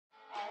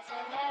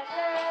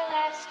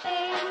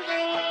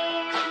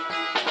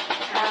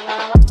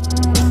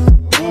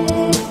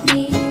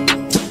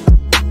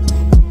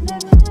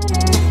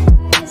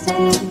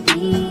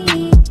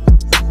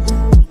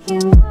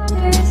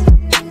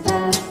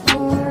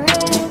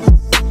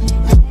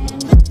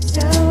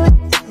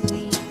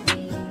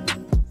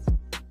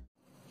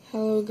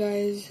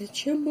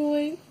it's your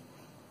boy,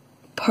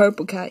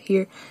 Purple Cat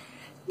here,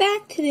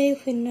 back today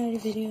with another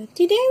video.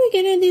 Today we're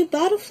gonna do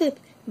bottle flip.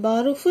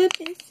 Bottle flip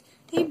is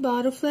a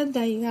bottle flip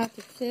that you have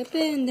to flip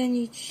it and then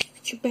you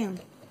bam.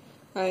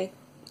 Alright,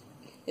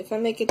 if I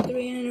make it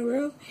 3 in a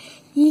row,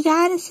 you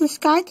gotta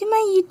subscribe to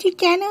my YouTube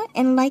channel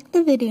and like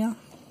the video.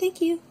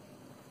 Thank you.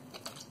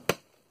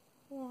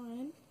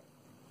 1,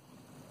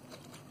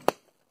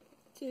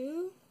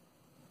 2.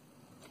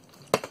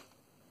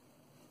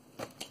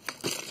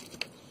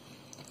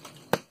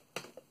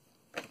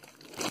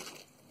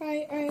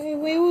 Alright,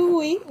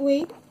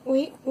 wait.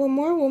 One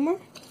more.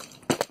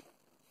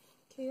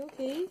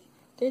 Okay.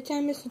 Third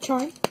time is the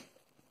charm.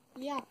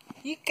 Yeah,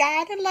 you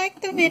gotta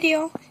like the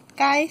video,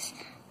 guys.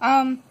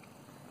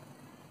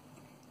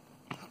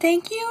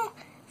 Thank you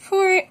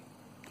for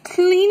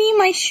cleaning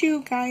my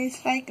shoe,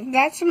 guys. Like,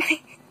 that's my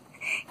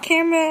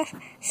camera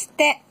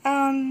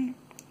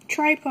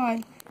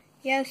tripod.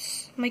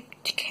 Yes, my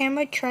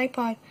camera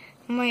tripod.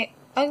 My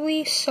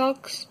ugly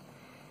socks.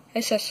 I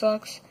said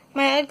socks.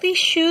 My ugly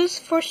shoes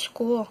for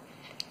school.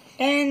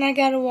 And I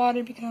got a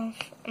water because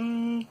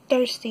I'm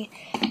thirsty.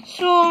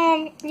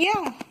 So,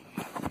 yeah.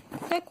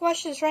 Quick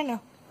questions right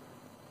now.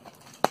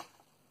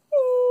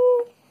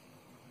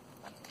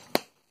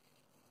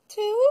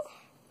 2.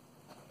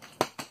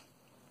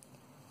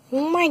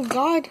 Oh my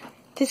god.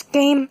 This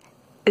game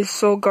is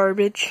so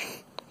garbage.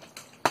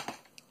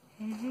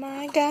 Oh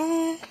my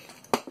god.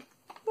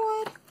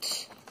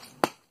 What?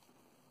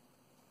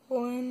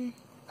 1,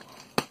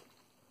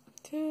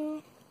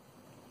 2.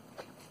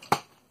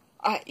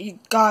 You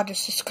gotta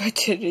subscribe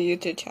to the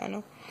YouTube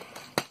channel.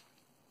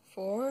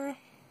 4,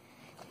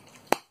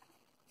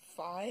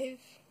 5.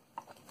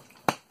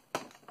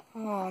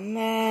 Oh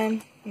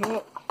man.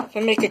 Well, if I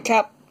make a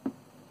cap,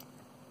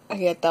 I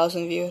get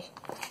 1,000 views.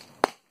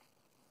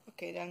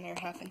 Okay, that never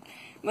happened.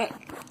 But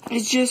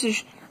it's just a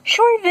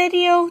short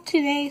video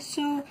today.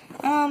 So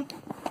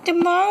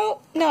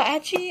tomorrow, no,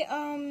 actually,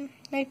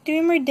 like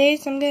 3 more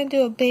days, I'm gonna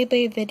do a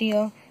Beyblade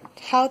video.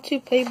 How to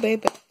play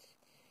Beyblade.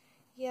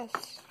 Yes,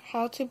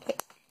 how to play.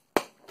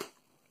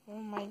 Oh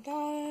my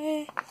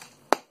god.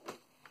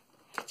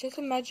 Just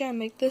imagine I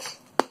make this.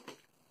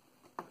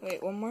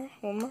 Wait, one more.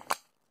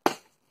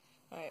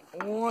 Alright,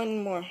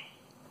 one more.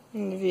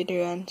 And the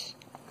video ends.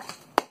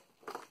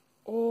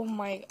 Oh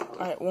my,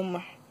 alright, one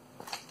more.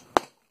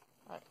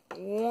 Alright,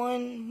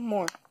 one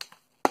more.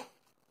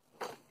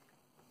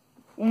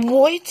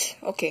 What?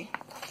 Okay.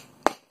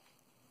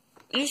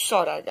 You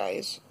saw that,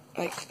 guys.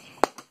 Like,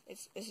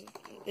 it's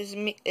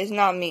me. It's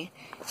not me.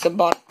 It's a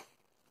bot.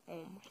 Oh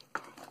my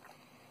god.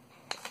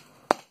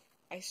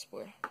 I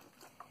swear.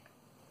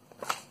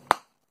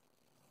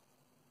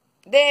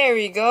 There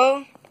we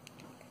go.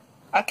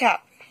 A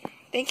cap.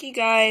 Thank you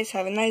guys.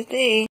 Have a nice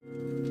day.